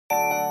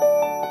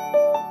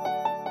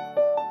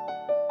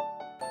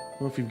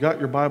If you've got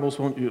your Bibles,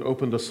 won't you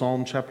open to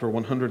Psalm chapter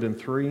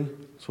 103?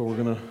 So we're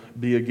going to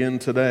be again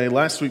today.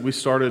 Last week we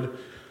started a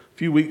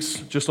few weeks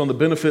just on the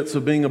benefits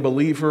of being a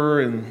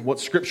believer and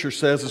what Scripture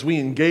says as we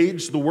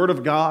engage the Word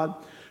of God,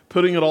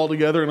 putting it all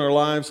together in our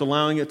lives,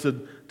 allowing it to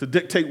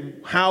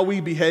dictate how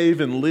we behave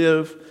and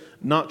live,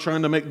 not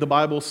trying to make the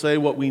Bible say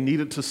what we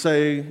need it to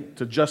say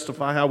to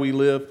justify how we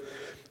live.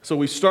 So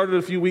we started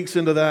a few weeks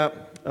into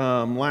that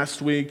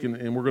last week,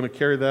 and we're going to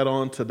carry that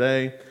on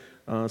today.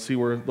 See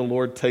where the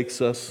Lord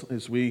takes us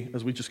as we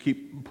just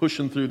keep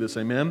pushing through this,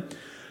 amen?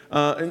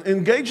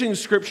 Engaging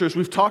Scriptures,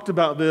 we've talked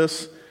about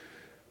this,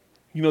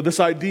 this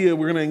idea,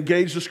 we're going to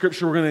engage the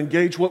Scripture, we're going to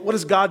engage what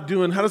is God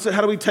doing, how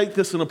do we take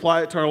this and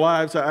apply it to our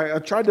lives? I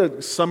tried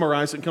to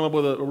summarize it and come up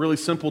with a really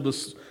simple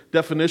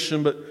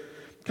definition, but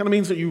it kind of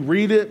means that you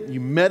read it,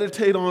 you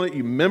meditate on it,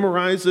 you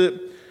memorize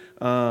it,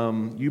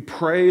 you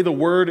pray the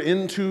Word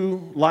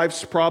into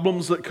life's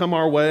problems that come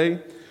our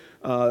way,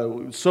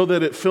 so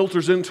that it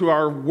filters into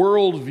our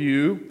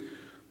worldview,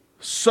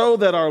 so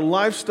that our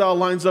lifestyle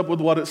lines up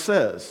with what it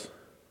says.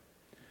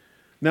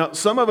 Now,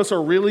 some of us are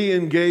really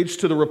engaged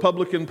to the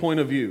Republican point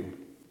of view.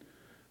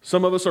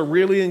 Some of us are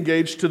really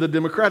engaged to the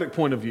Democratic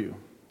point of view.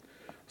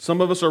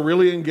 Some of us are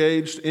really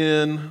engaged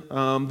in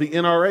the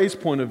NRA's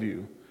point of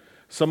view.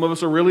 Some of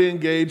us are really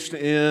engaged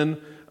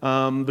in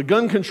the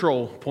gun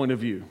control point of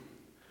view.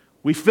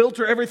 We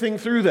filter everything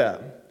through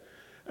that.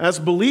 As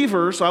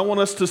believers, I want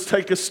us to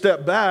take a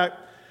step back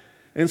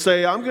and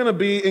say, I'm going to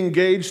be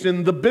engaged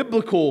in the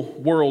biblical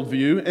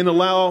worldview and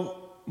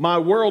allow my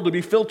world to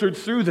be filtered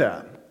through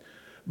that.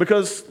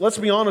 Because, let's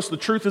be honest, the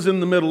truth is in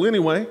the middle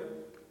anyway.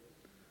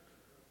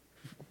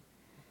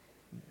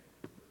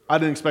 I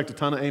didn't expect a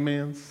ton of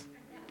amens.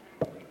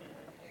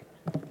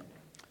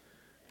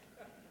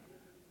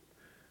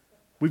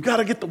 We've got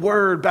to get the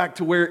word back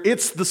to where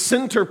it's the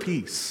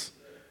centerpiece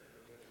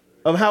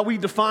of how we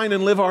define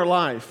and live our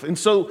life. And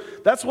so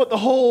that's what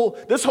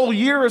this whole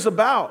year is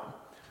about.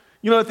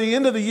 At the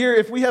end of the year,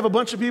 if we have a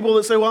bunch of people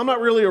that say, well, I'm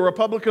not really a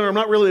Republican or I'm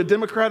not really a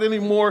Democrat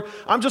anymore,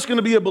 I'm just going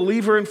to be a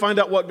believer and find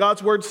out what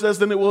God's Word says,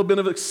 then it will have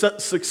been a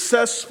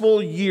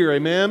successful year,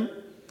 amen?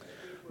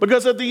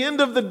 Because at the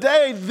end of the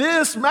day,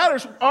 this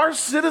matters. Our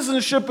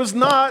citizenship is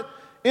not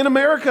in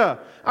America.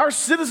 Our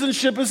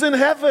citizenship is in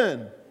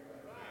heaven.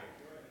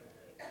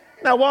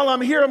 Now, while I'm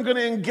here, I'm going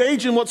to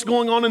engage in what's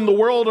going on in the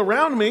world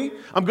around me.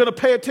 I'm going to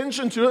pay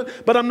attention to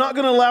it, but I'm not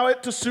going to allow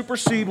it to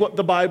supersede what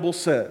the Bible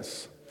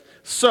says.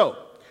 So,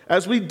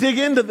 as we dig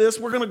into this,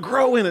 we're going to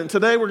grow in it. And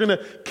today, we're going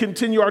to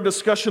continue our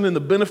discussion in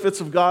the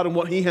benefits of God and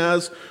what He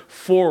has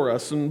for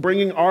us, and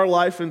bringing our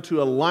life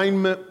into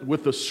alignment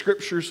with the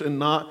Scriptures and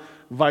not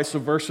vice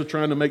versa,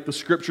 trying to make the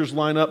Scriptures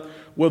line up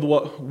with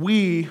what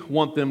we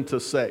want them to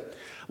say.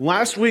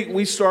 Last week,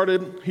 we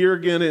started here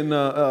again in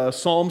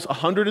Psalms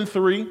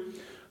 103.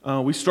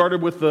 We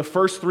started with the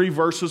first 3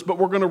 verses, but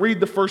we're going to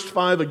read the first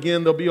 5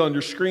 again. They'll be on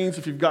your screens.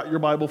 If you've got your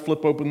Bible,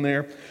 flip open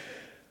there.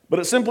 But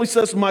it simply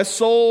says, my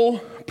soul,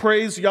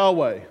 praise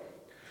Yahweh,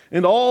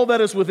 and all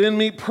that is within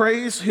me,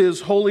 praise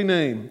His holy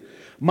name.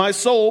 My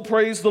soul,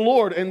 praise the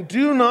Lord, and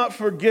do not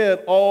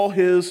forget all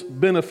His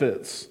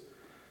benefits.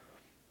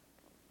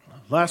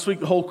 Last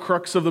week, the whole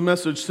crux of the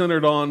message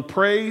centered on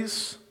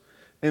praise,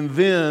 and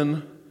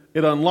then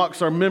it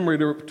unlocks our memory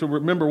to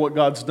remember what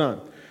God's done.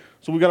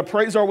 So we've got to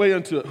praise our way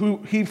into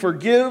it. He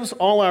forgives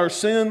all our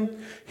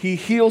sin. He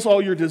heals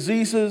all your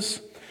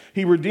diseases.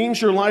 He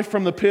redeems your life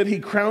from the pit. He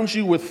crowns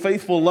you with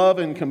faithful love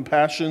and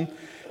compassion.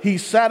 He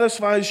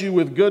satisfies you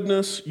with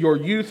goodness. Your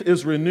youth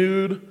is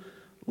renewed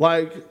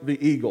like the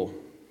eagle.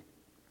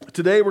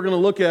 Today we're going to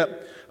look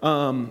at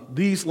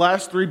these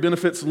last 3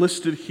 benefits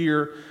listed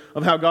here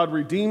of how God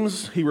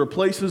redeems, He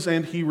replaces,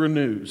 and He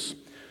renews.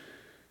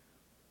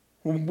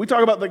 When we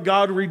talk about that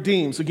God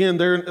redeems, again,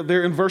 there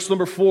in verse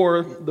number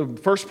 4, the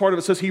first part of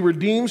it says, He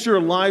redeems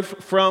your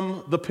life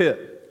from the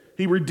pit.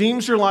 He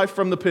redeems your life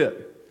from the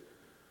pit.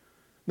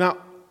 Now,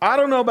 I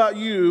don't know about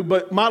you,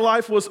 but my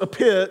life was a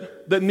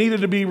pit that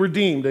needed to be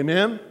redeemed.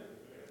 Amen?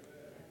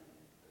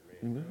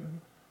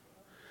 Amen.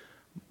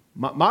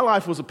 My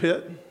life was a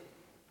pit.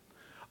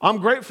 I'm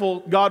grateful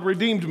God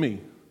redeemed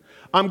me.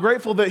 I'm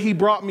grateful that He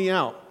brought me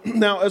out.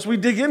 Now, as we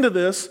dig into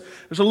this,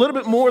 there's a little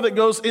bit more that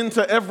goes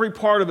into every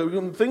part of it.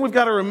 The thing we've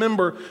got to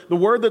remember, the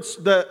word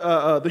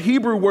the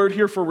Hebrew word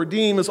here for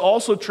redeem is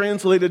also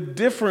translated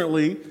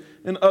differently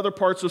in other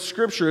parts of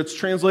Scripture. It's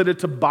translated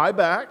to buy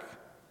back,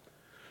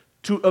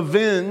 to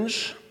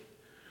avenge,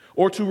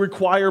 or to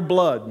require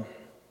blood.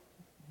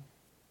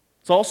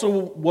 It's also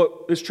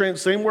what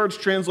is same words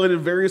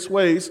translated various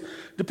ways,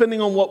 depending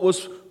on what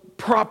was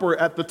proper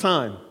at the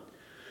time.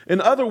 In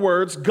other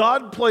words,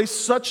 God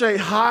placed such a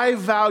high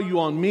value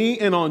on me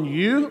and on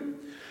you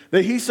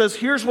that He says,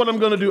 here's what I'm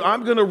going to do.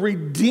 I'm going to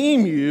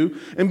redeem you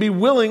and be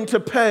willing to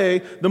pay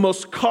the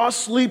most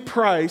costly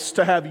price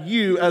to have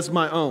you as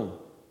my own.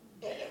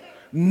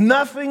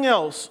 Nothing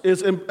else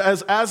is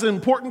as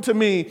important to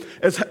me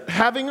as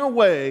having a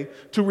way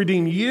to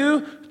redeem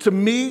you to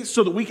me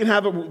so that we can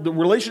have the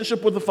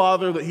relationship with the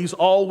Father that he's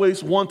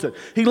always wanted.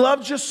 He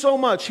loved you so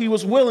much, he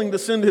was willing to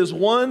send his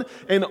one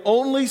and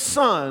only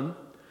Son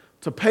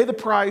to pay the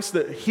price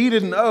that he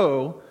didn't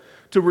owe,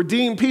 to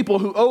redeem people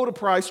who owed a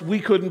price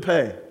we couldn't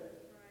pay.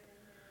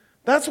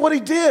 That's what he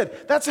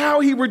did. That's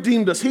how he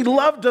redeemed us. He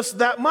loved us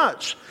that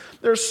much.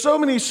 There's so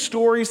many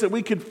stories that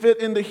we could fit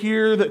into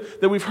here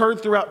that we've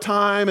heard throughout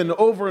time and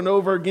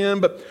over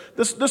again, but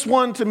this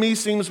one to me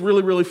seems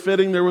really, really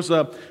fitting. There was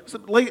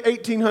late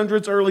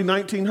 1800s, early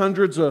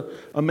 1900s,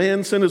 a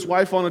man sent his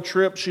wife on a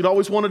trip. She'd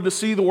always wanted to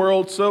see the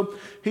world, so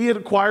he had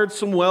acquired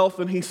some wealth,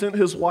 and he sent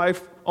his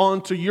wife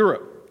on to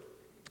Europe.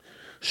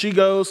 She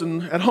goes,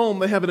 and at home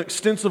they have an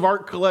extensive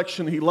art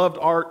collection. He loved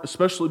art,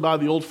 especially by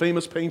the old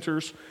famous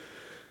painters.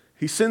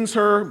 He sends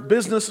her.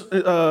 Business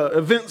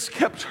events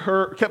kept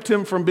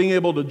him from being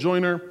able to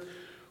join her.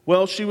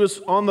 Well, she was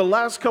on the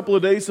last couple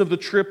of days of the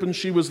trip, and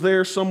she was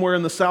there somewhere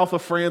in the south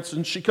of France,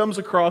 and she comes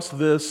across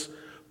this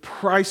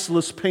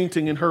priceless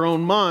painting in her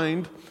own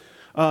mind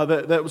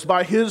that was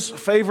by his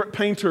favorite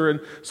painter. And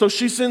so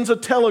she sends a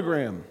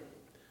telegram,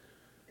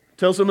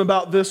 tells him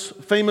about this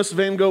famous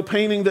Van Gogh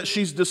painting that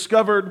she's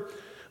discovered,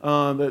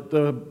 that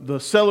the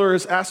seller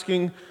is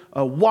asking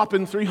a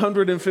whopping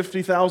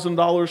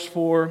 $350,000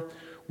 for.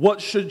 What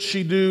should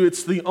she do?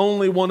 It's the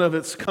only one of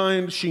its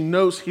kind. She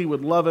knows he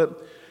would love it.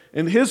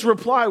 And his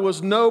reply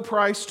was, no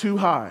price too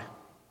high.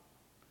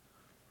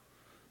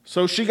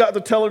 So she got the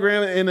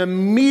telegram and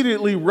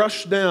immediately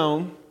rushed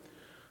down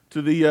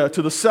to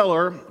the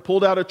seller,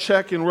 pulled out a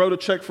check and wrote a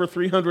check for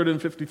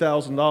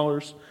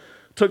 $350,000.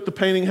 Took the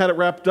painting, had it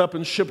wrapped up,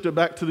 and shipped it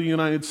back to the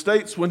United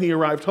States. When she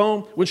arrived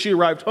home,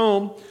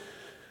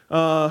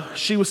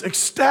 she was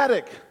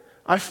ecstatic.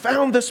 I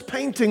found this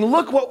painting.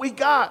 Look what we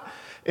got.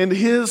 And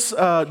his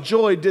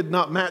joy did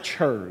not match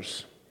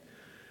hers.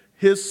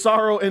 His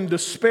sorrow and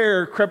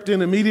despair crept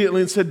in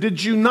immediately and said,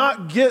 did you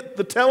not get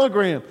the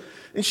telegram?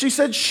 And she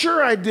said,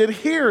 sure I did,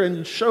 here,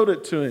 and showed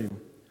it to him.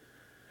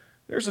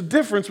 There's a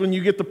difference when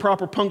you get the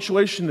proper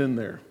punctuation in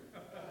there.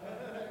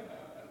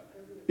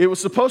 It was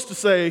supposed to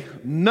say,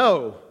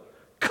 no,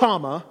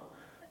 comma,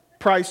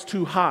 price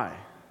too high.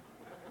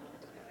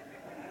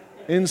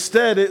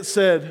 Instead, it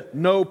said,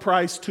 no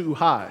price too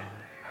high.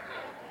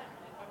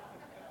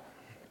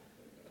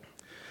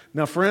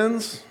 Now,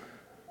 friends,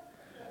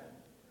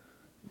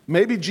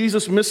 maybe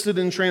Jesus missed it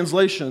in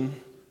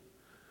translation,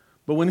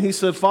 but when he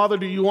said, Father,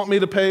 do you want me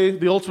to pay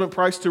the ultimate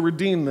price to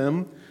redeem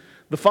them?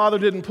 The Father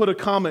didn't put a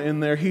comma in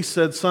there. He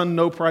said, Son,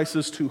 no price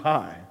is too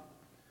high.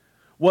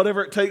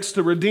 Whatever it takes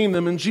to redeem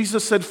them. And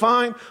Jesus said,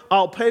 fine,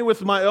 I'll pay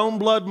with my own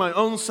blood, my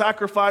own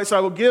sacrifice. I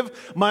will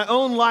give my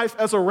own life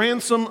as a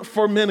ransom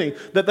for many,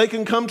 that they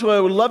can come to a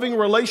loving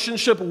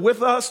relationship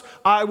with us.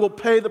 I will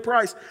pay the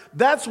price.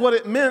 That's what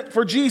it meant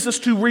for Jesus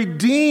to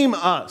redeem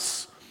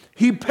us.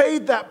 He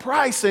paid that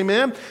price,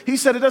 amen? He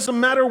said, it doesn't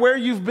matter where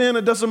you've been.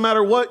 It doesn't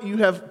matter what you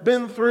have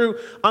been through.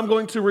 I'm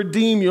going to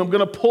redeem you. I'm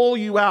going to pull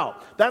you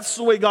out. That's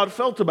the way God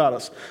felt about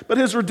us. But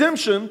his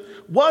redemption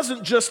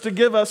wasn't just to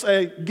give us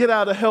a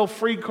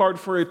get-out-of-hell-free card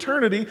for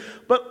eternity,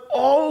 but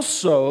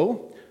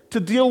also to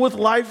deal with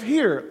life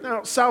here.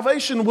 Now,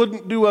 salvation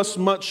wouldn't do us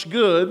much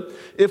good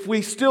if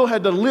we still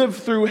had to live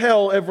through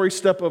hell every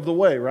step of the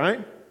way,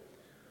 right?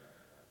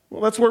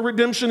 Well, that's where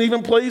redemption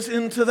even plays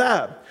into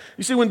that.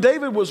 You see, when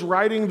David was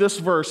writing this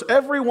verse,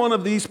 every one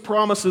of these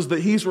promises that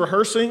he's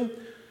rehearsing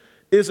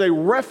is a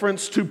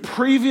reference to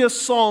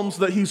previous psalms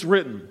that he's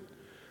written.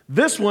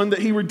 This one, that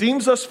he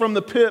redeems us from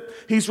the pit,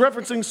 he's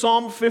referencing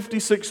Psalm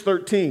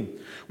 56:13,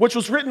 which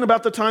was written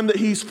about the time that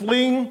he's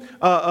fleeing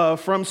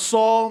from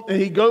Saul,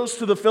 and he goes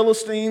to the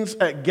Philistines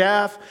at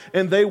Gath,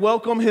 and they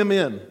welcome him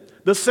in.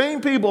 The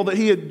same people that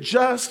he had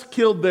just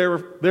killed their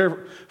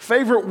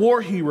favorite war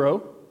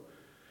hero,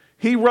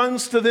 he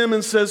runs to them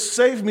and says,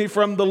 save me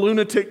from the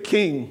lunatic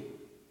king.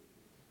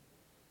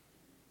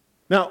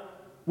 Now,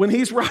 when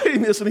he's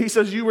writing this and he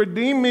says, you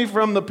redeem me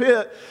from the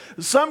pit,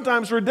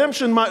 sometimes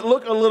redemption might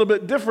look a little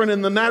bit different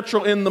in the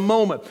natural, in the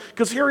moment.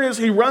 Because here he is,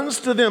 he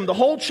runs to them. The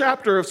whole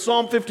chapter of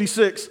Psalm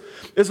 56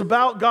 is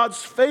about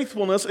God's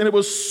faithfulness, and it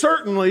was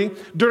certainly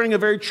during a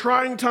very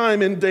trying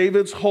time in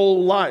David's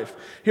whole life.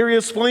 Here he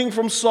is fleeing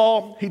from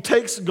Saul. He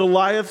takes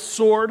Goliath's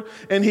sword,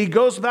 and he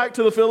goes back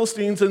to the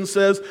Philistines and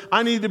says,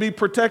 I need to be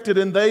protected,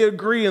 and they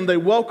agree, and they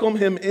welcome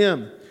him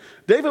in.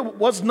 David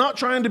was not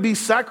trying to be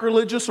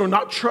sacrilegious or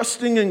not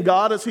trusting in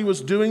God as he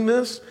was doing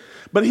this,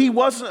 but he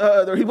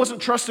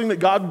wasn't trusting that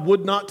God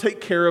would not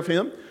take care of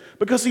him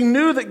because he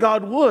knew that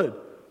God would.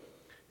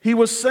 He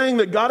was saying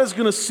that God is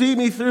going to see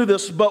me through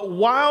this, but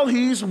while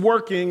he's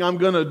working, I'm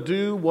going to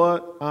do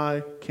what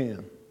I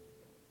can.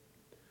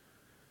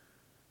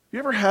 You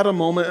ever had a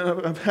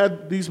moment, I've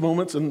had these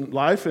moments in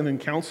life and in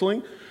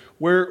counseling,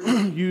 where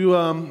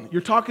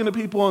you're talking to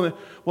people and,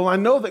 well, I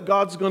know that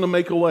God's going to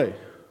make a way.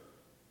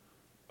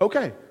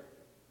 Okay,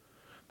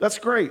 that's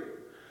great.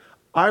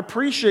 I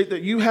appreciate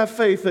that you have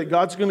faith that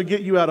God's going to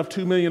get you out of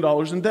 $2 million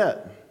in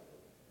debt.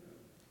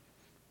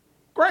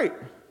 Great.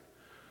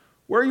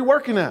 Where are you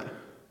working at?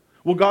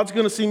 Well, God's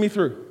going to see me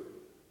through.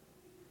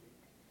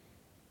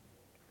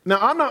 Now,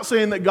 I'm not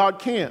saying that God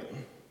can't,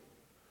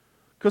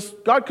 because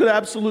God could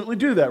absolutely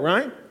do that,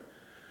 right?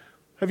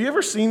 Have you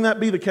ever seen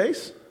that be the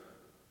case?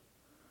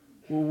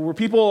 Where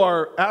people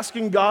are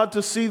asking God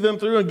to see them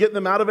through and get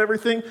them out of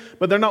everything,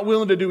 but they're not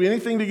willing to do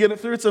anything to get it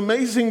through. It's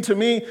amazing to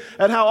me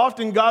at how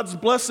often God's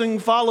blessing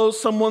follows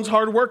someone's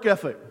hard work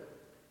ethic.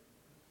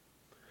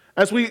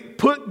 As we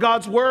put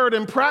God's word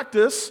in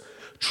practice,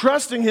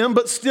 trusting Him,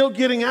 but still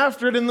getting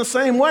after it in the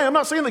same way. I'm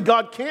not saying that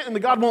God can't and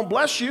that God won't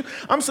bless you.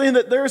 I'm saying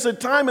that there's a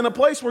time and a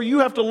place where you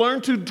have to learn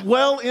to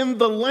dwell in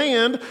the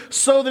land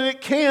so that it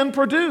can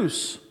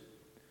produce.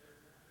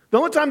 The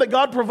only time that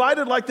God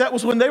provided like that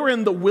was when they were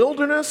in the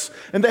wilderness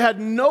and they had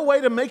no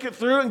way to make it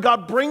through, and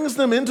God brings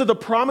them into the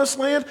promised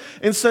land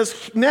and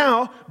says,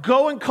 now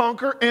go and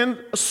conquer and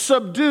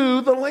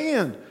subdue the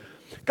land.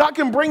 God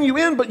can bring you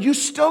in, but you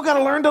still got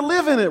to learn to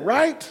live in it,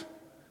 right?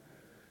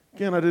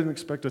 Again, I didn't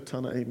expect a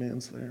ton of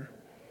amens there.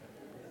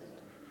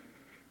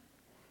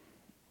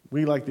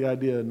 We like the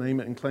idea of name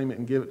it and claim it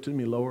and give it to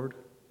me, Lord.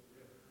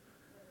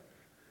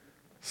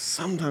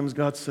 Sometimes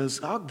God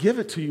says, I'll give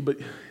it to you, but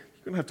you're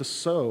going to have to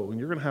sow, and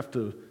you're going to have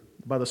to,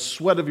 by the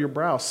sweat of your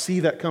brow, see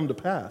that come to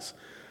pass.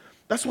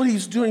 That's what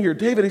he's doing here.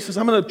 David, he says,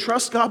 I'm going to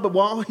trust God, but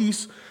while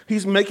he's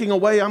making a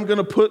way, I'm going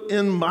to put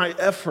in my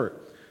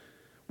effort.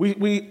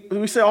 We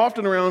say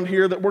often around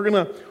here that we're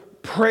going to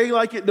pray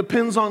like it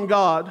depends on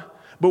God,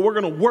 but we're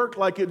going to work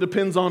like it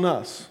depends on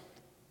us.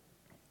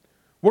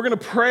 We're going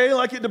to pray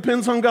like it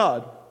depends on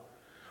God,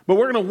 but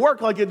we're going to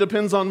work like it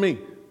depends on me,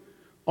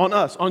 on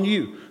us, on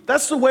you.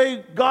 That's the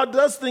way God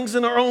does things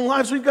in our own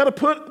lives. We've got to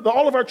put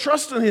all of our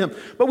trust in Him,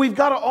 but we've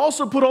got to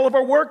also put all of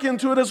our work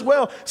into it as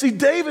well. See,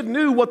 David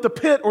knew what the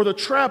pit or the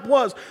trap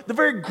was, the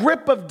very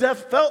grip of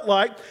death felt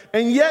like,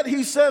 and yet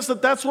he says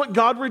that that's what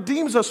God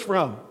redeems us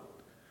from.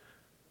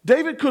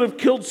 David could have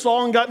killed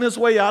Saul and gotten his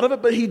way out of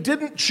it, but he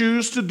didn't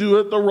choose to do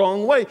it the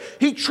wrong way.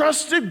 He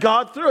trusted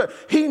God through it.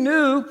 He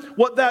knew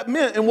what that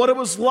meant and what it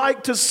was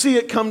like to see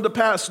it come to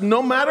pass.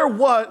 No matter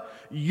what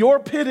your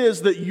pit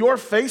is that you're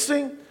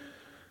facing,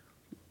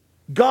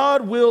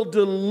 God will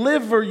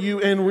deliver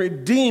you and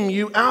redeem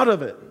you out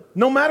of it.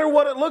 No matter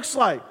what it looks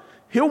like,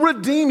 He'll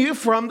redeem you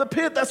from the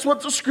pit. That's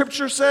what the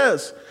Scripture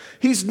says.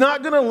 He's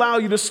not going to allow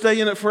you to stay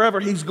in it forever.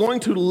 He's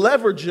going to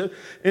leverage it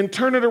and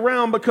turn it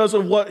around because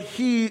of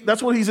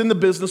that's what He's in the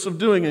business of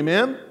doing.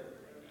 Amen?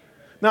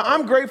 Now,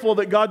 I'm grateful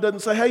that God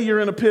doesn't say, hey,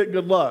 you're in a pit,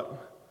 good luck.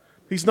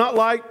 He's not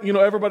like,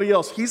 everybody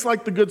else. He's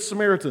like the Good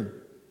Samaritan.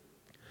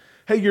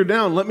 Hey, you're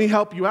down, let me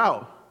help you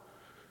out.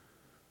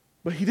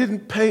 But He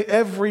didn't pay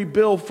every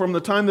bill from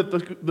the time that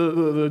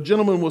the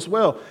gentleman was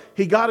well.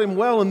 He got him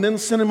well and then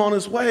sent him on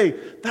his way.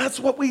 That's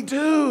what we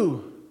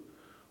do.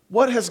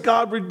 What has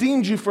God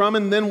redeemed you from,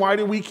 and then why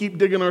do we keep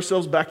digging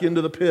ourselves back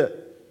into the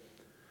pit?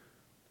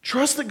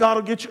 Trust that God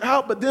will get you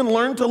out, but then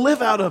learn to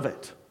live out of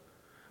it.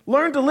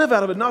 Learn to live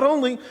out of it. Not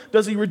only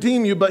does He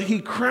redeem you, but He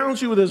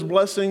crowns you with His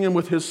blessing and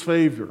with His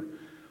favor.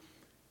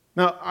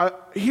 Now,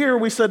 here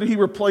we said that He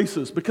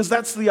replaces, because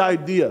that's the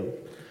idea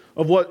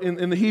of what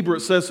in the Hebrew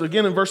it says.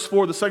 Again, in verse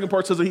 4, the second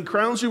part says that He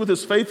crowns you with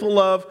His faithful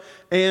love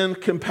and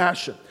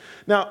compassion.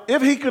 Now,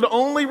 if He could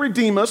only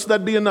redeem us,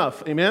 that'd be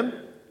enough.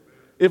 Amen?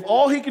 If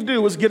all He could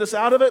do was get us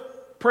out of it,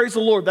 praise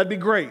the Lord, that'd be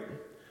great.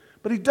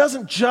 But He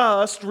doesn't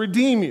just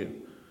redeem you.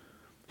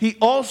 He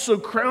also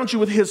crowns you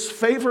with His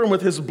favor and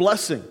with His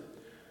blessing.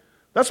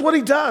 That's what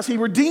He does. He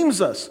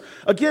redeems us.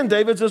 Again,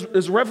 David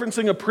is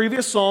referencing a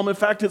previous psalm. In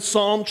fact, it's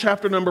Psalm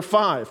chapter number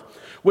 5,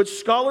 which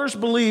scholars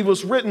believe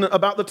was written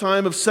about the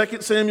time of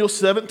 2 Samuel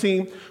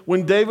 17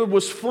 when David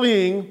was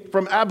fleeing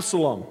from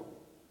Absalom.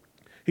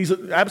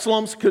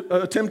 Absalom's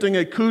attempting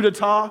a coup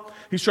d'etat.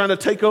 He's trying to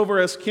take over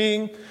as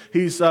king.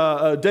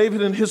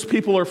 David and his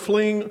people are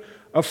fleeing,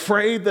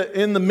 afraid that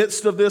in the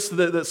midst of this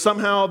that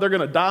somehow they're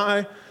going to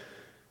die.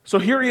 So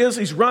here he is,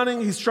 he's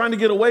running, he's trying to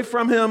get away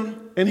from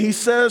him, and he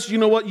says, you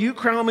know what, you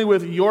crown me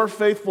with your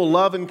faithful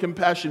love and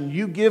compassion.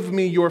 You give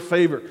me your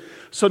favor.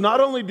 So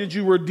not only did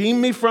you redeem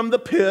me from the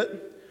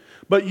pit,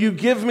 but you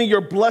give me your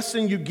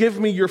blessing, you give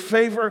me your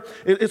favor.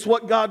 It's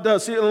what God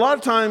does. See, a lot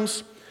of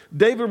times,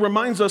 David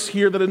reminds us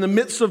here that in the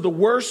midst of the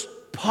worst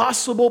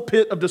possible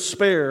pit of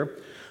despair,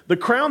 the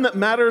crown that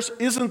matters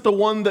isn't the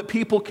one that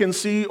people can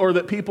see or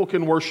that people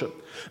can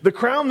worship. The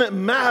crown that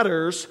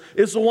matters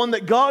is the one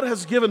that God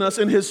has given us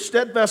in His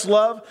steadfast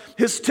love,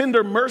 His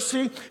tender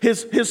mercy,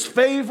 His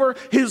favor,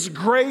 His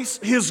grace,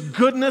 His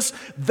goodness.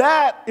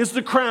 That is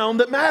the crown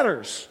that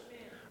matters.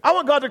 I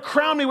want God to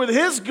crown me with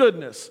His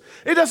goodness.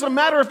 It doesn't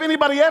matter if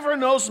anybody ever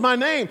knows my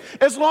name.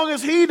 As long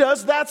as He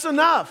does, that's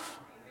enough.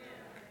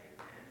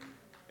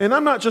 And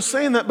I'm not just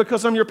saying that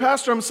because I'm your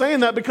pastor. I'm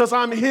saying that because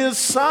I'm His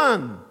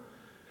son.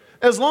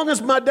 As long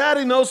as my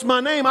daddy knows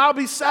my name, I'll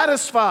be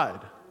satisfied.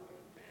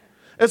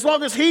 As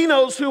long as he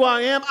knows who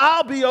I am,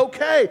 I'll be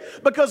okay.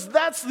 Because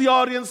that's the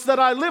audience that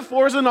I live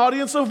for, is an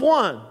audience of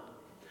one.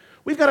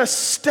 We've got to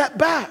step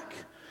back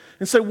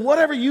and say,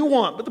 whatever you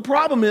want. But the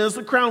problem is,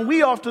 the crown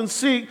we often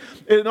seek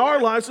in our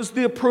lives is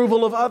the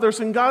approval of others.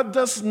 And God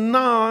does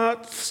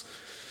not,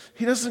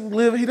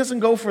 He doesn't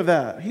go for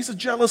that. He's a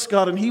jealous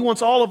God, and he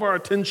wants all of our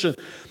attention.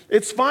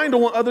 It's fine to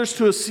want others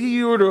to see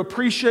you or to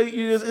appreciate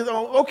you.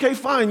 Okay,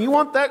 fine. You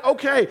want that?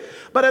 Okay.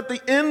 But at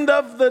the end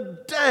of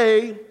the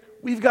day,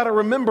 we've got to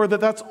remember that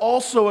that's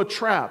also a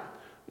trap.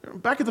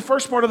 Back at the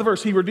first part of the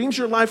verse, he redeems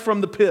your life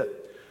from the pit.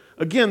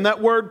 Again,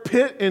 that word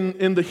pit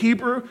in the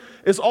Hebrew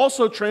is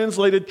also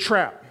translated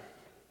trap.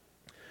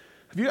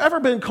 Have you ever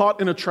been caught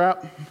in a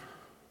trap?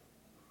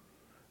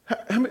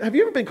 Have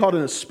you ever been caught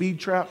in a speed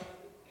trap?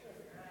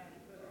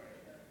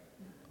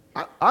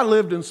 I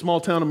lived in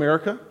small town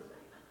America.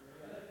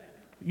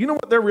 You know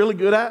what they're really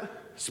good at?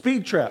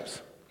 Speed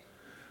traps.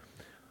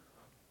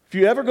 If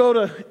you ever go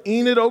to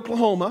Enid,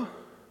 Oklahoma,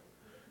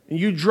 and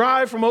you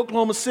drive from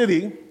Oklahoma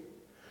City,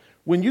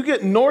 when you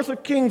get north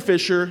of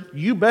Kingfisher,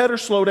 you better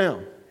slow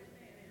down.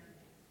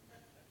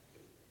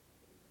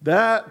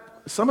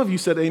 Some of you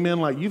said amen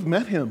like you've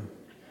met him.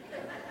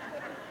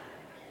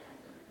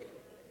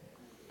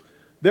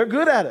 They're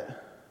good at it.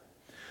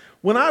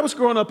 When I was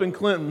growing up in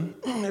Clinton,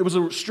 it was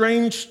a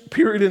strange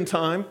period in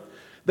time.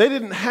 They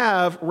didn't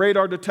have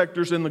radar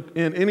detectors in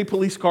any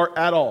police car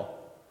at all.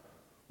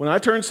 When I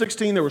turned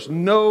 16, there was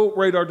no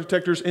radar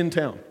detectors in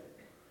town.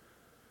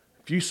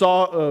 If you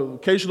saw an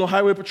occasional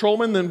highway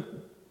patrolman, then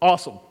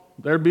awesome.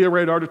 There'd be a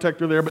radar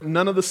detector there, but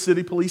none of the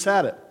city police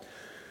had it.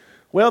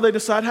 Well, they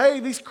decide, hey,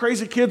 these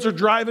crazy kids are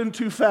driving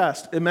too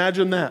fast.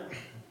 Imagine that.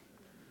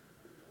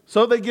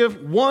 So they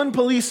give one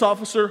police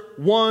officer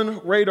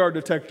one radar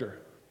detector.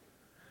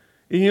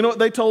 And you know what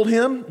they told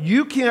him?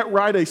 You can't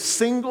write a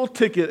single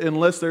ticket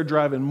unless they're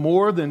driving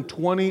more than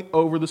 20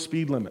 over the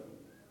speed limit.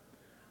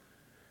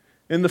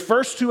 In the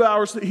first 2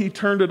 hours that he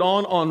turned it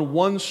on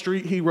one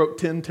street, he wrote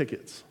 10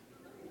 tickets.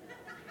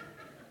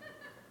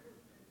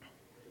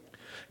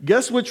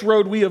 Guess which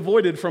road we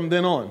avoided from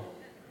then on?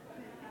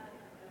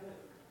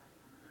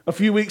 A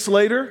few weeks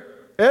later,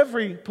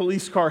 every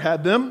police car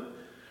had them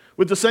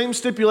with the same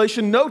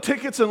stipulation, no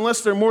tickets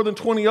unless they're more than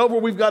 20 over.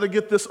 We've got to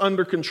get this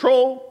under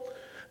control.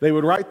 They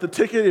would write the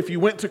ticket. If you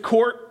went to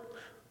court,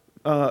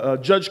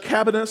 Judge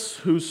Cabanis,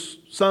 whose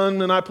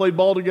son and I played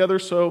ball together,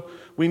 so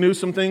we knew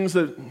some things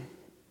that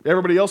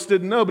everybody else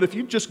didn't know. But if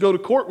you just go to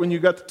court when you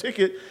got the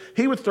ticket,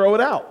 he would throw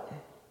it out.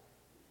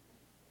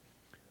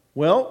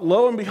 Well,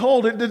 lo and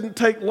behold, it didn't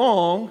take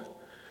long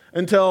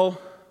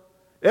until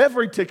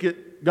every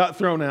ticket got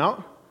thrown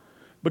out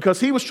because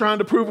he was trying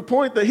to prove a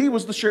point that he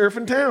was the sheriff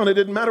in town. It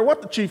didn't matter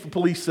what the chief of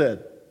police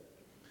said.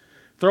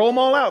 Throw them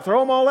all out, throw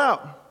them all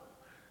out.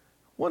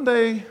 One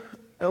day,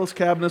 Ellis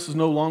Cabanis is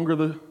no longer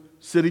the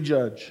city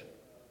judge.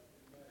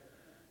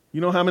 You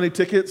know how many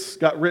tickets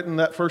got written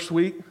that first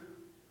week?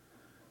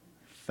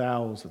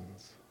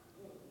 Thousands.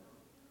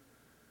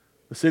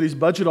 The city's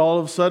budget all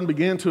of a sudden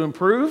began to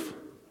improve.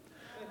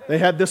 They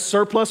had this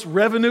surplus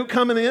revenue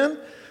coming in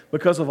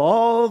because of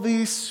all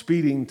these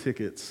speeding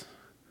tickets.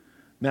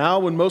 Now,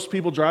 when most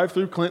people drive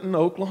through Clinton,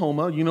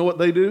 Oklahoma, you know what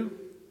they do?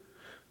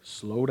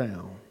 Slow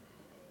down.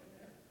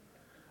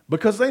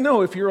 Because they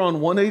know if you're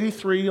on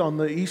 183 on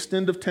the east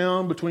end of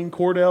town between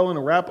Cordell and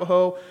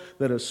Arapahoe,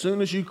 that as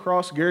soon as you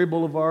cross Gary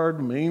Boulevard,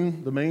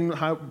 the main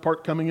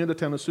part coming into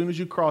town, as soon as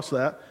you cross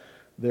that,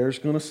 there's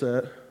going to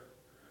sit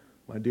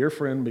my dear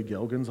friend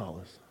Miguel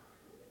Gonzalez,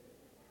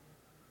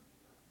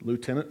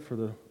 lieutenant for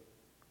the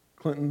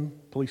Clinton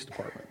Police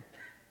Department.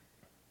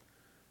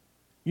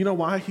 You know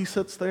why he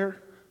sits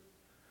there?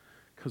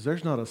 Because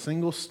there's not a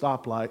single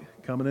stoplight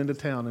coming into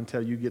town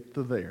until you get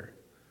to there.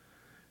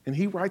 And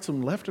he writes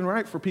them left and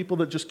right for people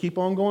that just keep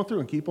on going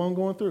through and keep on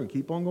going through and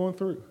keep on going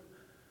through.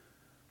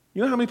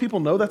 You know how many people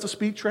know that's a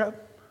speed trap?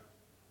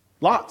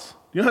 Lots.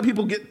 You know how many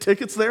people get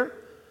tickets there?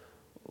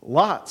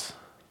 Lots.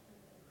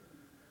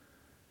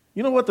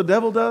 You know what the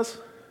devil does?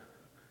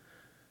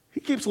 He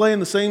keeps laying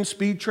the same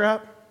speed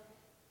trap,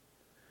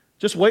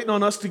 just waiting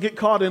on us to get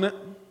caught in it,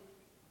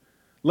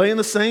 laying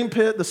the same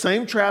pit, the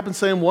same trap, and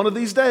saying one of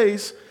these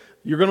days,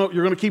 you're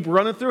gonna keep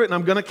running through it and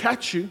I'm going to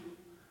catch you.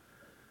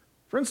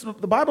 Friends,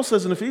 the Bible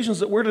says in Ephesians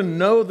that we're to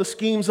know the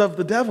schemes of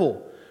the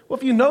devil. Well,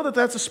 if you know that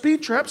that's a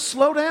speed trap,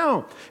 slow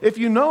down. If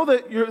you know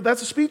that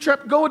that's a speed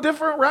trap, go a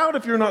different route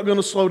if you're not going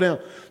to slow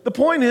down. The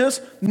point is,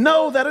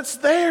 know that it's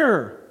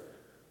there.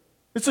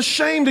 It's a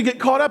shame to get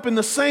caught up in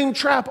the same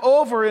trap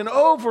over and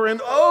over and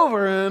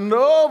over and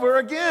over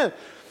again.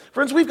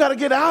 Friends, we've got to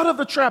get out of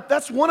the trap.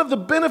 That's one of the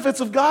benefits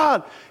of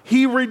God.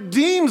 He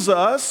redeems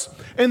us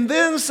and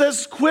then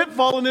says, quit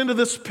falling into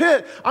this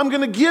pit. I'm going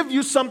to give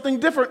you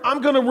something different.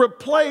 I'm going to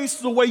replace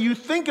the way you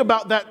think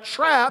about that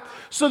trap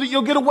so that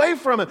you'll get away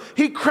from it.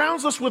 He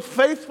crowns us with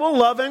faithful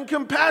love and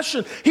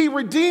compassion. He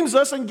redeems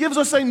us and gives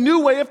us a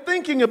new way of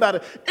thinking about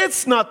it.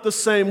 It's not the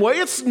same way.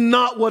 It's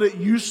not what it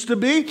used to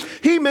be.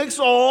 He makes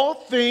all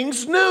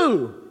things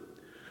new.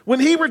 When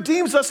he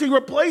redeems us, he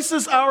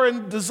replaces our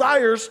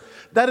desires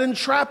that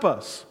entrap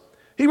us.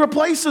 He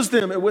replaces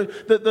them.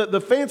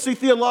 The fancy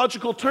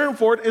theological term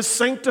for it is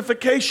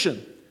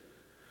sanctification.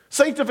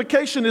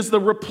 Sanctification is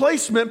the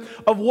replacement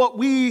of what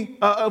we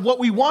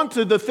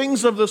wanted, the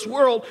things of this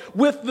world,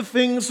 with the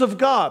things of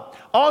God.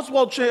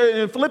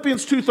 In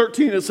Philippians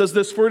 2:13, it says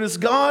this, "For it is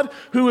God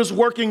who is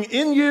working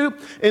in you,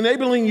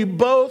 enabling you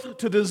both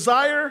to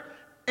desire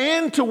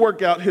and to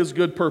work out his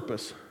good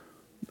purpose."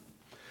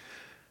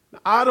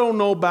 I don't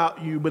know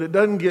about you, but it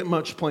doesn't get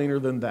much plainer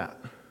than that.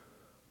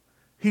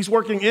 He's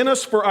working in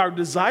us for our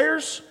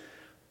desires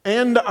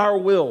and our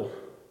will.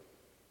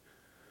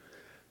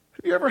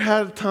 Have you ever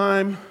had a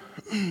time,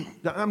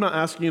 I'm not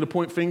asking you to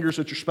point fingers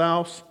at your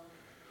spouse,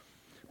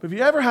 but have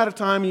you ever had a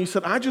time and you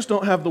said, "I just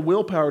don't have the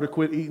willpower to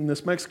quit eating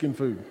this Mexican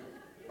food"?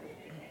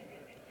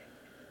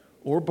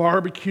 Or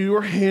barbecue,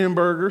 or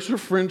hamburgers, or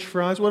French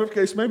fries, whatever the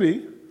case may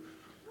be.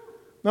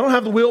 I don't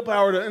have the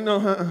willpower to,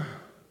 no.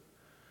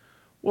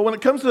 Well, when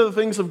it comes to the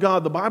things of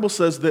God, the Bible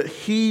says that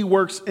he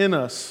works in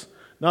us,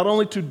 not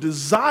only to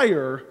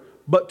desire,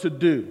 but to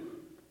do.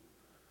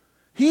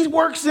 He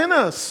works in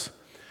us.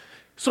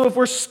 So if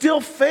we're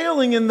still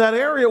failing in that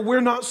area,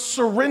 we're not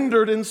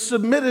surrendered and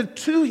submitted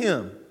to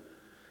him.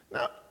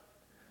 Now,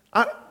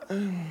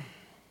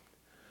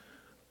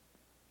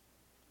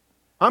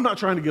 I'm not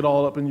trying to get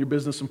all up in your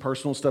business and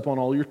personal, step on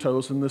all your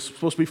toes, and this is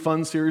supposed to be a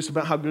fun series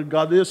about how good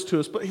God is to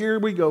us, but here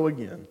we go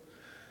again.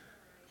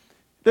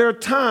 There are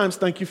times,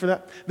 thank you for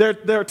that,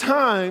 there are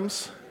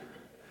times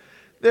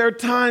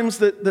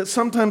that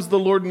sometimes the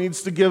Lord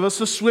needs to give us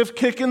a swift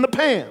kick in the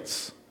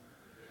pants.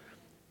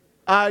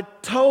 I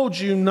told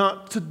you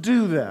not to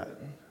do that.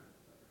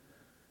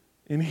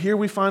 And here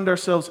we find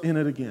ourselves in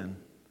it again.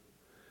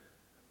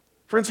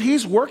 Friends,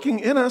 he's working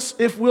in us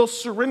if we'll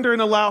surrender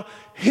and allow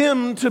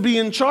him to be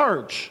in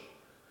charge.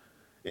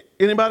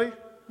 Anybody?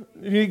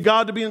 You need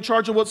God to be in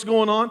charge of what's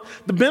going on.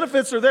 The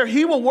benefits are there.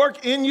 He will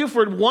work in you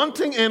for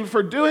wanting and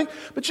for doing,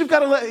 but you've got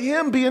to let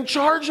him be in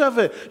charge of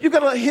it. You've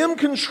got to let him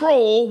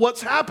control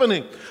what's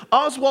happening.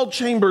 Oswald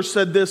Chambers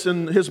said this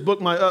in his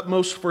book, My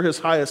Utmost for His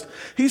Highest.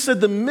 He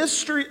said, "The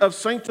mystery of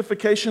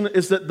sanctification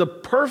is that the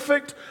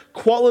perfect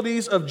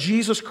qualities of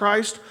Jesus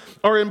Christ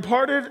are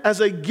imparted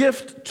as a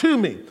gift to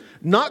me.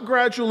 Not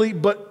gradually,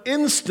 but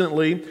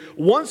instantly,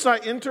 once I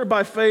enter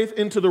by faith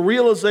into the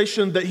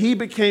realization that he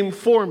became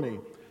for me."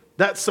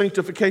 That's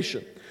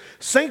sanctification.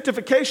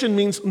 Sanctification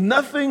means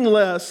nothing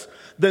less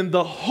than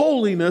the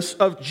holiness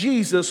of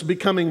Jesus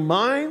becoming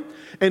mine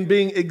and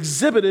being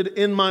exhibited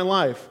in my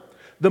life.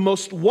 The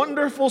most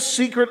wonderful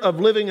secret of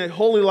living a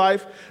holy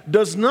life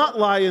does not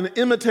lie in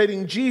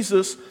imitating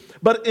Jesus,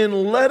 but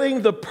in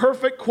letting the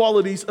perfect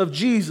qualities of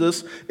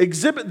Jesus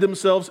exhibit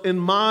themselves in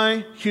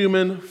my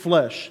human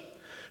flesh.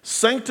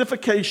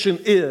 Sanctification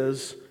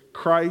is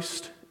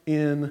Christ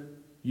in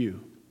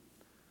you.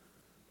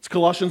 It's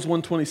Colossians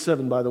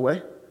 1:27, by the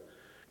way.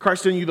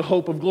 Christ in you, the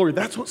hope of glory.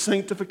 That's what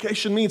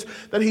sanctification means,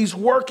 that he's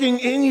working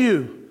in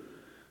you.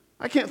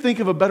 I can't think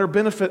of a better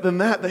benefit than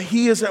that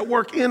he is at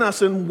work in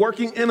us and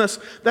working in us.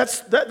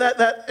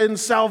 That in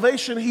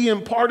salvation he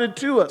imparted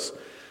to us.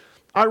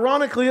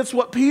 Ironically, it's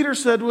what Peter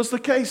said was the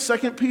case.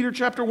 2 Peter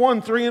chapter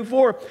 1, 3 and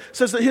 4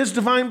 says that his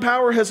divine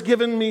power has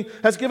given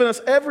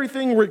us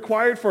everything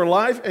required for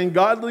life and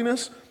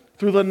godliness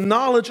through the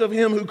knowledge of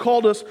him who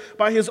called us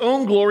by his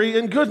own glory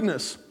and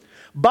goodness.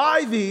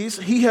 By these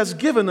he has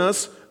given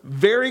us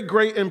very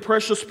great and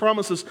precious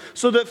promises,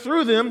 so that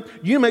through them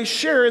you may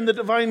share in the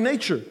divine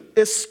nature,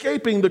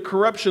 escaping the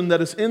corruption that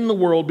is in the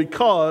world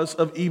because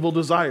of evil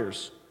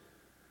desires.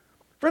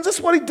 Friends, that's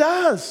what he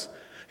does.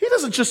 He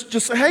doesn't just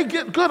say, "Hey,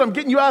 get good, I'm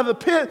getting you out of the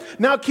pit.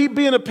 Now keep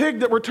being a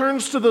pig that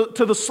returns to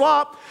the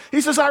slop."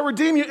 He says, "I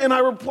redeem you and I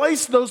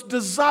replace those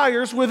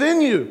desires within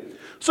you."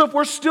 So if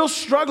we're still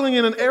struggling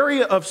in an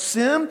area of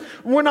sin,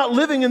 we're not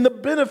living in the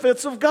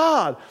benefits of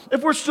God.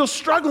 If we're still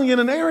struggling in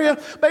an area,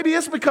 maybe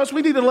it's because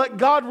we need to let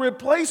God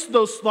replace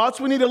those thoughts.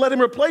 We need to let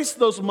him replace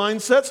those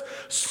mindsets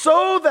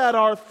so that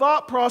our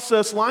thought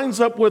process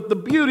lines up with the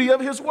beauty of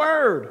his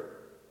word.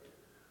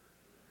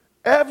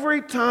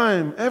 Every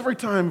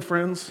time,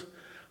 friends,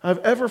 I've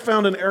ever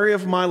found an area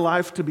of my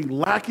life to be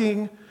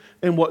lacking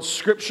in what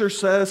Scripture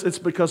says, it's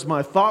because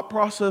my thought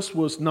process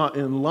was not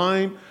in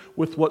line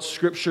with what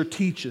Scripture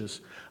teaches.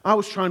 I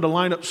was trying to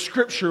line up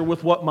Scripture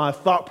with what my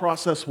thought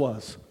process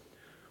was.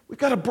 We've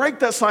got to break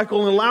that cycle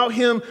and allow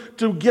him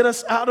to get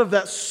us out of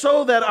that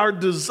so that our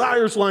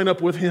desires line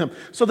up with him,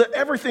 so that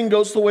everything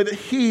goes the way that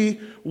he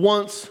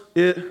wants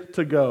it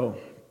to go.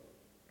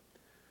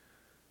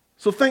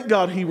 So thank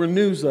God he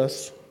renews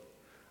us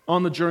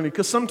on the journey,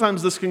 because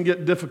sometimes this can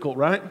get difficult,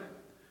 right?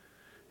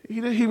 He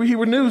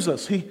renews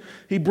us.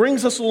 He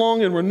brings us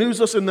along and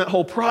renews us in that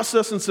whole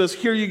process and says,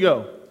 "Here you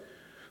go."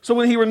 So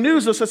when he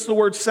renews us, that's the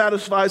word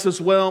satisfies as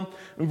well.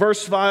 In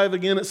verse 5,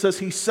 again, it says,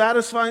 "He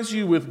satisfies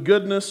you with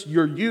goodness.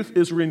 Your youth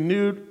is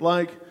renewed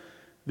like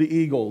the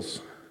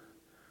eagles."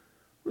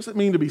 What does it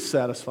mean to be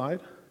satisfied?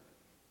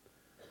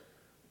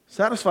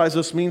 Satisfies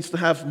us means to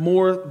have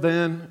more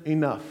than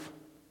enough.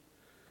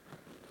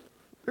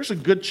 There's a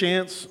good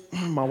chance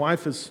my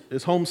wife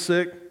is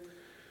homesick.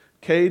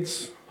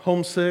 Cade's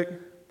homesick.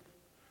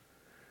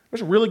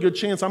 There's a really good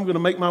chance I'm going to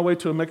make my way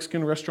to a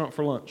Mexican restaurant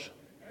for lunch.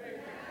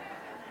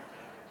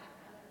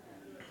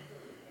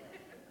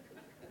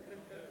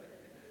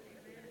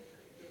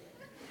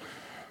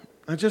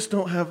 I just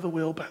don't have the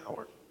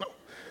willpower. No.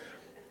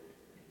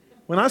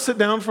 When I sit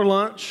down for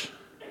lunch,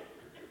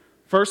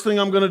 first thing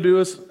I'm going to do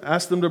is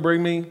ask them to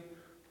bring me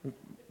a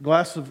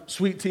glass of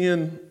sweet tea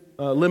and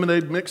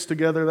lemonade mixed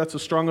together. That's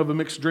as strong of a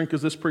mixed drink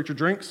as this preacher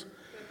drinks.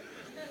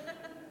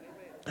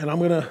 And I'm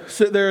going to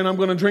sit there and I'm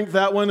going to drink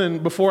that one.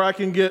 And before I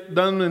can get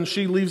done and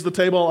she leaves the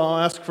table, I'll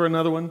ask for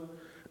another one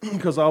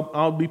because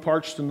I'll be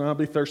parched and I'll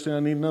be thirsty and I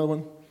need another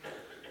one.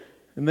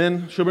 And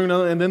then she'll bring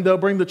another, and then they'll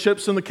bring the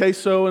chips and the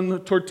queso and the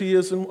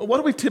tortillas. And what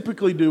do we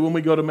typically do when we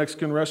go to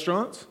Mexican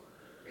restaurants?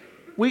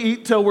 We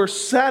eat till we're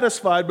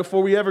satisfied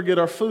before we ever get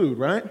our food,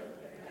 right?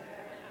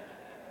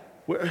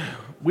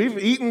 We've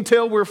eaten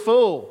till we're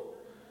full.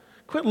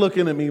 Quit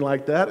looking at me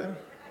like that.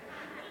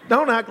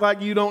 Don't act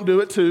like you don't do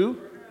it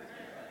too.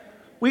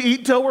 We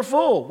eat till we're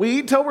full. We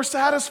eat till we're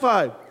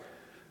satisfied.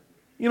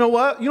 You know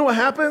what? You know what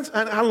happens?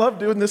 And I love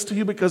doing this to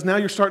you because now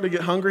you're starting to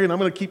get hungry and I'm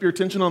going to keep your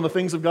attention on the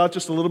things of God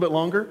just a little bit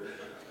longer.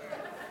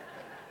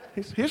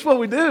 Here's what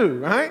we do,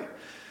 right?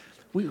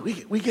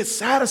 We get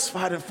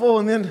satisfied and full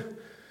and then,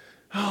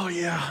 oh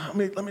yeah,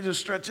 let me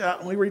just stretch out.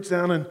 And we reach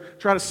down and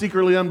try to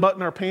secretly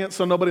unbutton our pants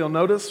so nobody will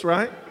notice,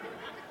 right?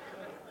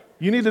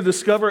 You need to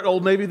discover at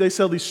Old Navy they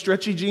sell these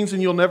stretchy jeans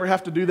and you'll never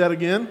have to do that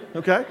again,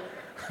 okay?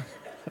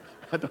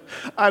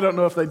 I don't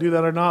know if they do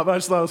that or not, but I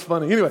just thought it was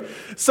funny. Anyway,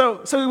 so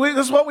this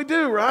is what we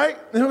do, right?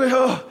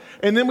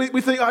 And then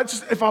we think,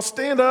 if I'll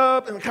stand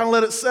up and kind of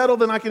let it settle,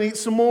 then I can eat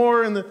some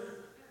more. And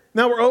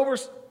now we're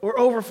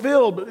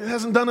overfilled, but it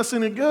hasn't done us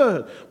any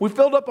good. We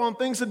filled up on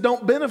things that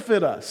don't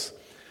benefit us.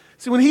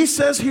 See, when he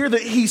says here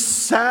that he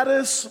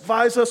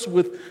satisfies us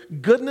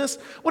with goodness,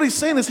 what he's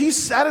saying is he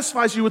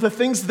satisfies you with the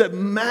things that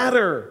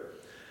matter.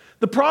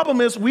 The problem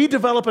is we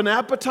develop an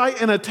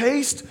appetite and a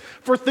taste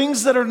for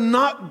things that are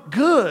not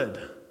good.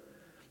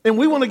 And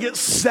we want to get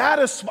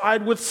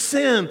satisfied with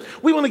sin.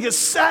 We want to get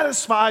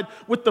satisfied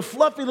with the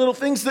fluffy little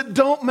things that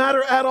don't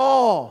matter at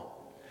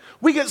all.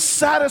 We get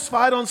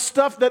satisfied on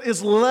stuff that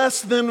is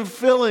less than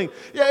filling.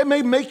 Yeah, it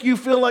may make you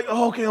feel like,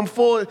 oh, okay, I'm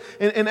full.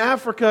 In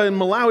Africa, in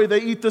Malawi,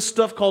 they eat this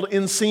stuff called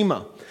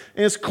nsima.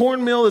 And it's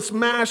cornmeal, it's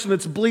mashed, and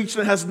it's bleached,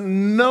 and it has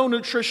no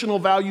nutritional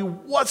value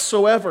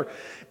whatsoever.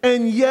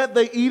 And yet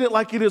they eat it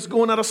like it is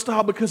going out of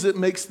style because it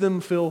makes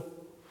them feel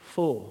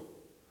full.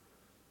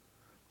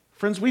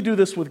 Friends, we do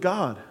this with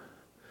God.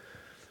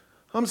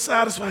 I'm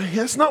satisfied.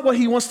 That's not what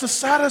he wants to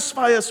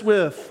satisfy us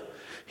with.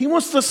 He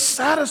wants to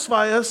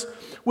satisfy us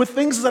with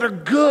things that are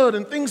good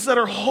and things that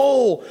are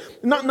whole.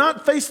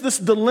 Not face this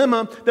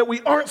dilemma that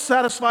we aren't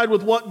satisfied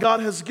with what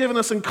God has given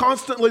us and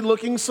constantly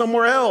looking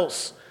somewhere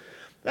else.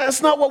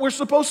 That's not what we're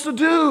supposed to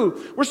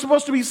do. We're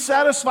supposed to be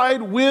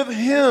satisfied with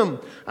him.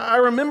 I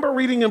remember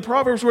reading in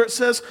Proverbs where it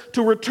says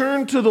to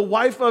return to the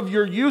wife of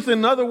your youth.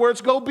 In other words,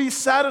 go be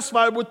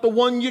satisfied with the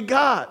one you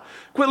got.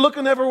 Quit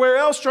looking everywhere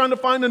else trying to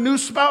find a new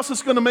spouse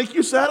that's going to make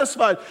you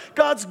satisfied.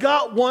 God's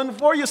got one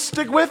for you.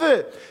 Stick with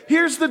it.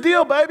 Here's the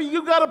deal, baby.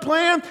 You got a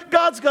plan.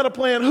 God's got a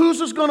plan. Whose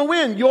is going to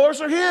win,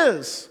 yours or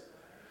his?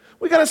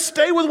 We got to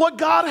stay with what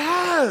God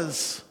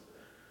has.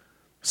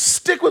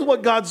 Stick with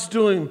what God's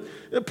doing.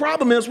 The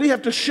problem is we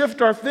have to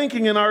shift our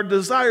thinking and our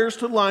desires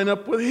to line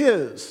up with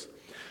his.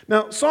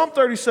 Now, Psalm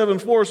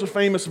 37:4 is a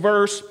famous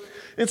verse.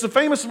 It's a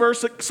famous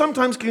verse that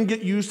sometimes can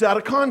get used out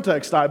of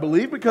context, I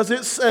believe, because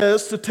it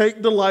says to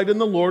take delight in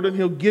the Lord and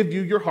he'll give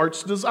you your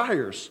heart's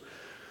desires.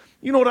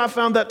 You know what I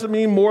found that to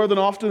mean more than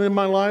often in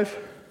my life?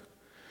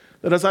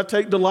 That as I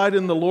take delight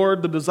in the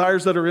Lord, the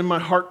desires that are in my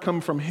heart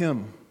come from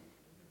him.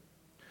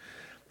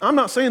 I'm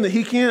not saying that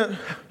you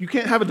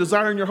can't have a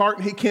desire in your heart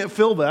and he can't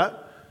fill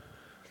that.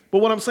 But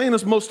what I'm saying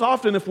is most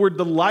often if we're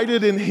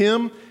delighted in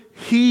him,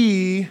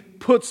 he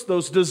puts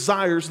those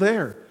desires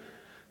there.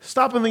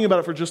 Stop and think about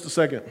it for just a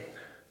second.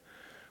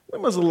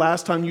 When was the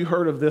last time you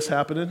heard of this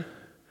happening?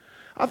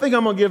 I think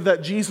I'm going to give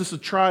that Jesus a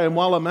try, and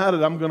while I'm at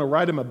it, I'm going to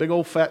write him a big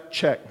old fat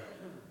check.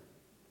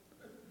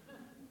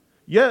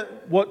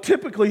 Yet, what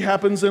typically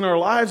happens in our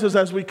lives is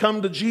as we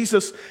come to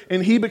Jesus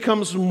and he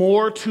becomes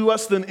more to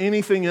us than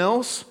anything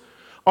else,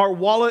 our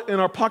wallet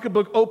and our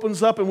pocketbook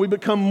opens up and we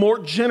become more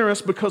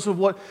generous because of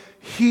what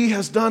he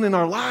has done in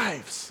our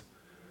lives.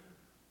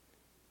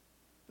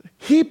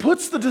 He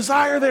puts the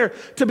desire there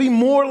to be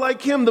more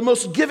like him. The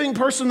most giving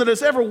person that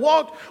has ever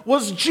walked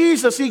was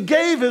Jesus. He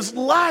gave his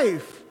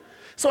life.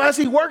 So as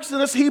he works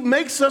in us, he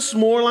makes us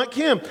more like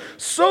him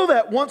so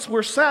that once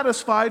we're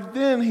satisfied,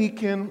 then he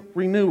can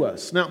renew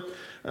us. Now,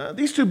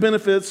 these two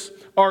benefits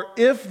are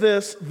if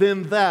this,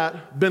 then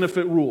that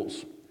benefit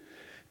rules.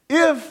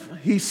 If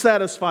he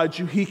satisfied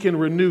you, he can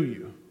renew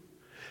you.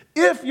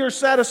 If you're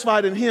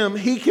satisfied in him,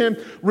 he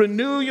can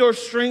renew your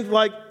strength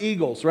like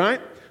eagles, right?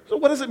 So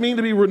what does it mean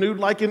to be renewed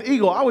like an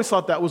eagle? I always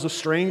thought that was a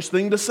strange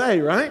thing to say,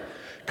 right?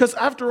 Because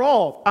after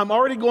all, I'm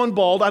already going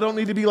bald. I don't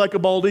need to be like a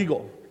bald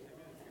eagle.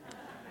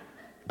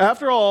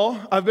 After all,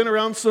 I've been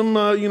around some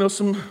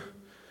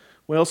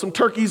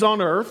turkeys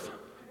on earth.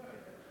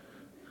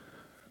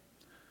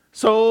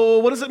 So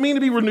what does it mean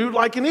to be renewed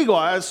like an eagle?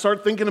 I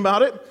start thinking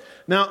about it.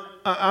 Now,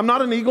 I'm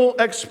not an eagle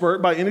expert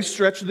by any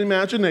stretch of the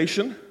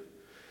imagination.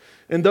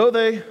 And though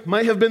they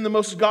might have been the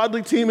most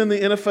godly team in the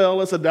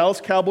NFL, as a Dallas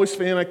Cowboys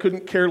fan, I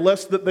couldn't care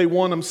less that they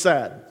won. I'm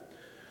sad.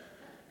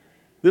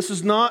 This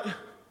is not,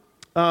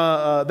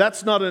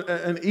 that's not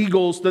an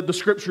Eagles that the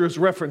Scripture is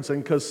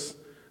referencing, because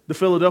the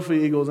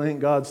Philadelphia Eagles ain't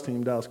God's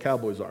team, Dallas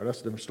Cowboys are.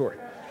 That's a different story.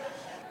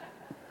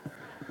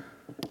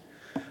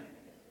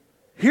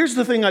 Here's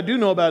the thing I do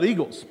know about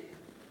Eagles,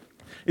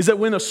 is that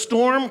when a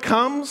storm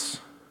comes,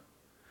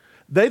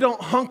 they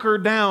don't hunker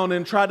down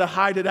and try to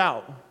hide it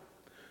out.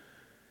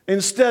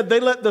 Instead, they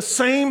let the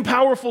same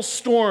powerful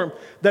storm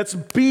that's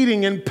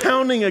beating and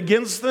pounding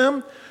against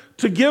them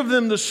to give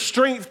them the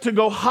strength to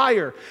go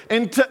higher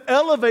and to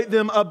elevate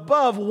them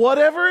above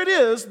whatever it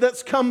is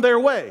that's come their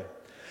way.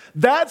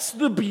 That's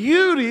the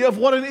beauty of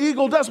what an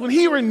eagle does. When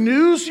he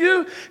renews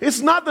you, it's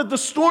not that the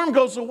storm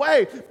goes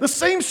away. The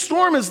same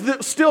storm is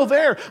still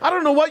there. I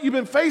don't know what you've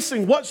been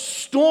facing, what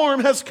storm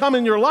has come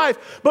in your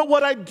life, but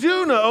what I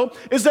do know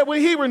is that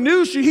when he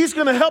renews you, he's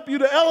going to help you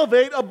to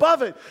elevate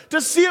above it, to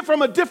see it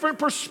from a different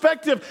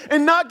perspective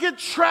and not get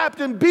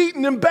trapped and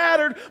beaten and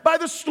battered by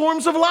the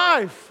storms of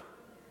life.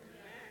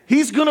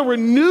 He's going to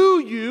renew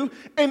you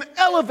and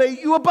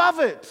elevate you above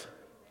it.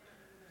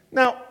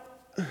 Now,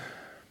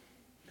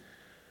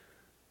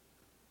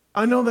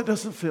 I know that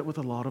doesn't fit with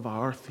a lot of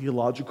our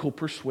theological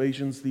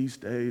persuasions these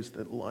days,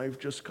 that life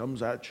just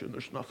comes at you and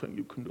there's nothing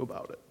you can do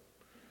about it.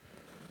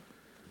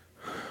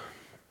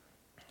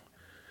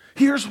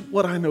 Here's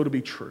what I know to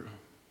be true.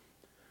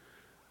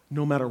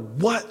 No matter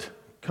what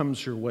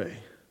comes your way,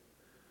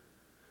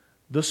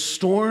 the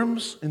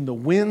storms and the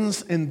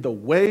winds and the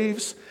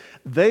waves,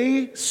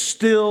 they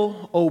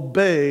still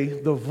obey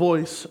the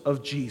voice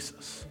of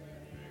Jesus.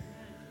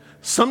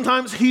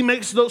 Sometimes he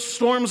makes those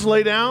storms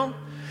lay down,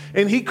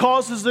 and he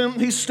causes them,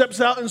 he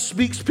steps out and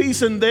speaks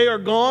peace, and they are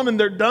gone and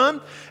they're done.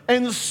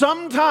 And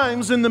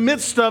sometimes in the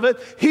midst of it,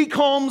 he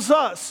calms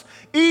us.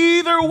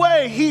 Either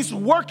way, he's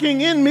working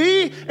in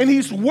me and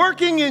he's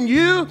working in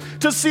you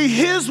to see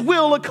his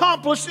will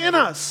accomplished in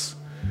us.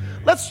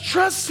 Let's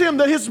trust him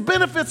that his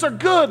benefits are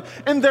good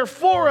and they're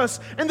for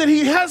us, and that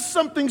he has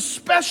something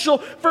special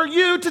for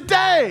you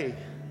today.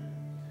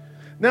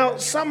 Now,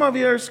 some of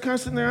you are kind of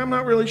sitting there, I'm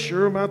not really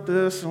sure about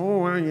this. Oh,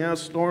 well, yeah,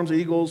 storms,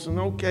 eagles, and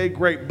okay,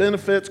 great,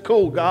 benefits,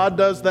 cool, God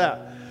does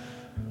that.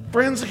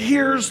 Friends,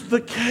 here's the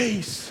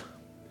case.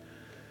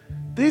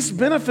 These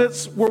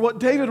benefits were what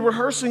David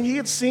rehearsing he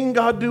had seen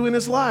God do in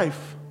his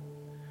life.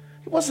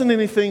 It wasn't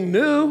anything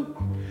new.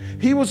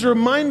 He was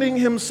reminding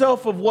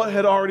himself of what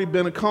had already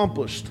been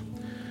accomplished.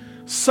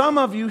 Some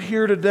of you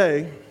here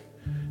today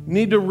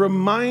need to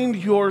remind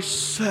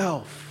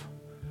yourself,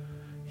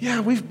 yeah,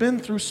 we've been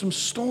through some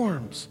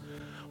storms.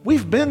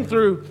 We've been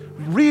through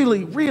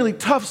really, really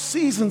tough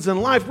seasons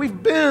in life.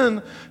 We've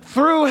been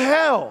through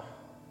hell.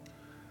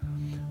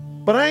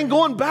 But I ain't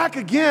going back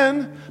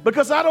again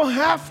because I don't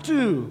have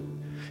to.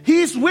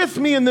 He's with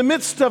me in the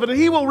midst of it, and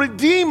he will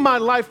redeem my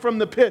life from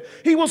the pit.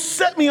 He will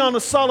set me on a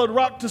solid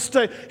rock to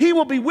stay. He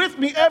will be with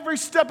me every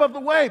step of the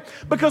way,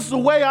 because the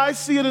way I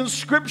see it in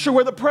Scripture,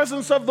 where the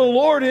presence of the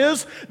Lord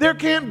is, there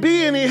can't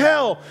be any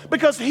hell,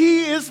 because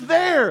he is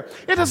there.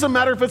 It doesn't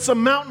matter if it's a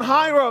mountain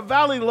high or a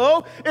valley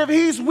low. If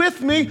he's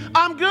with me,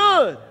 I'm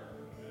good.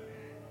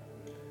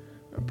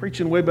 I'm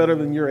preaching way better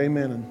than you're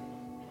amening.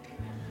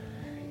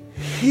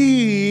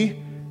 He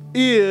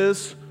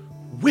is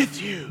with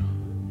you.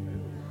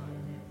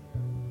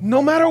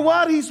 No matter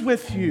what, he's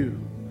with you.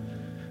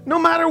 No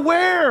matter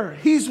where,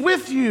 he's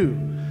with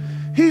you.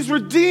 He's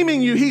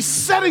redeeming you. He's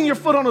setting your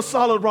foot on a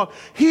solid rock.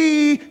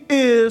 He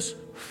is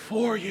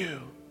for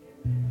you.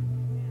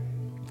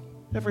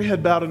 Every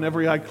head bowed and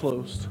every eye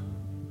closed.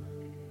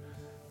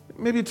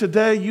 Maybe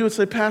today you would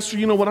say, Pastor,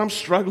 you know what? I'm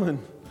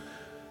struggling.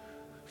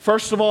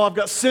 First of all, I've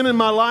got sin in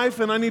my life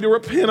and I need to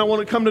repent. I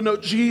want to come to know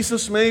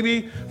Jesus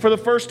maybe for the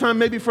first time,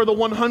 maybe for the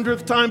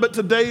 100th time, but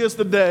today is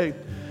the day.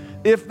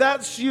 If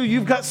that's you,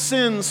 you've got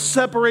sins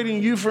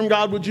separating you from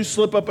God, would you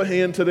slip up a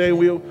hand today?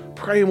 We'll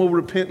pray and we'll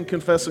repent and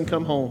confess and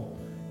come home.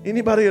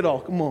 Anybody at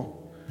all? Come on.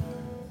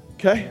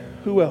 Okay,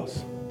 who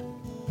else?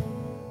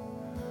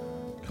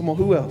 Come on,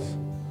 who else?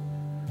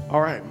 All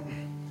right.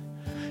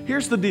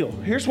 Here's the deal.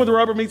 Here's where the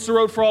rubber meets the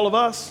road for all of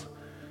us.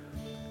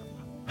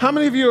 How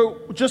many of you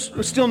are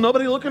just still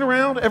nobody looking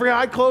around? Every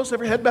eye closed,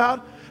 every head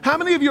bowed? How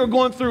many of you are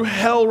going through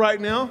hell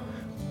right now?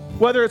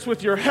 Whether it's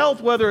with your health,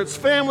 whether it's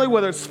family,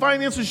 whether it's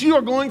finances, you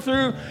are going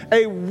through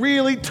a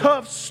really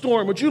tough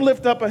storm. Would you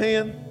lift up a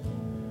hand?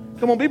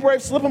 Come on, be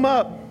brave, slip them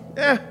up.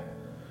 Yeah.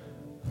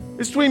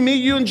 It's between me,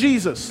 you, and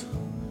Jesus.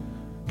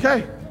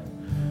 Okay.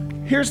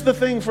 Here's the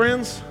thing,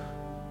 friends.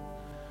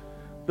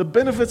 The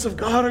benefits of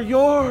God are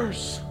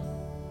yours.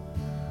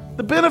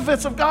 The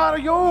benefits of God are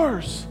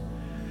yours.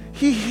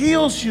 He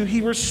heals you.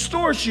 He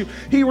restores you.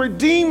 He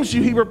redeems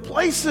you. He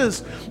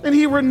replaces and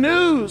he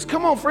renews.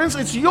 Come on, friends,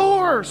 it's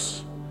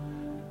yours.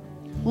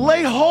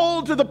 Lay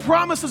hold to the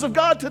promises of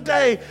God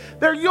today.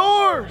 They're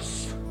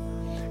yours.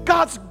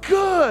 God's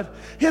good.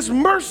 His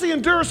mercy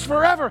endures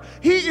forever.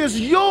 He is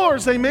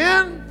yours.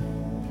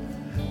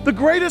 Amen? The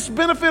greatest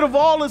benefit of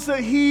all is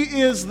that he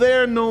is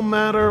there no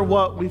matter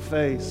what we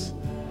face.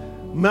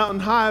 mountain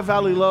high,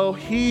 valley low,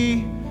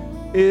 He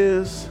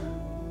is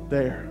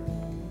there.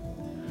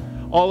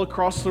 All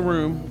across the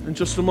room, in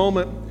just a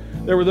moment,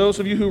 there were those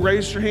of you who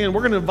raised your hand.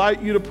 We're going to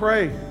invite you to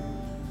pray.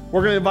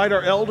 We're going to invite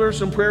our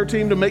elders and prayer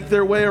team to make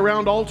their way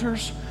around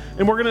altars,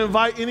 and we're going to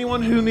invite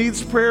anyone who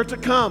needs prayer to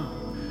come.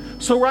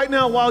 So right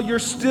now, while you're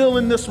still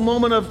in this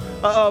moment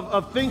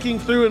of thinking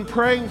through and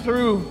praying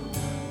through,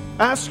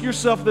 ask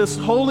yourself this: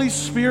 Holy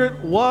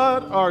Spirit,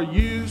 what are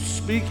you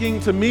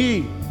speaking to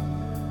me?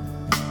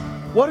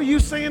 What are you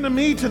saying to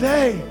me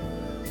today?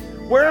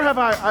 Where have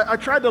I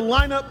tried to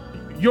line up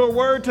your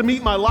word to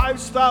meet my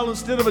lifestyle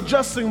instead of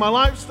adjusting my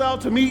lifestyle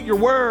to meet your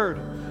word?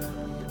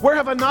 Where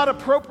have I not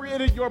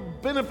appropriated your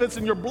benefits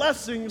and your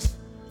blessings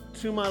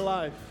to my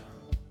life?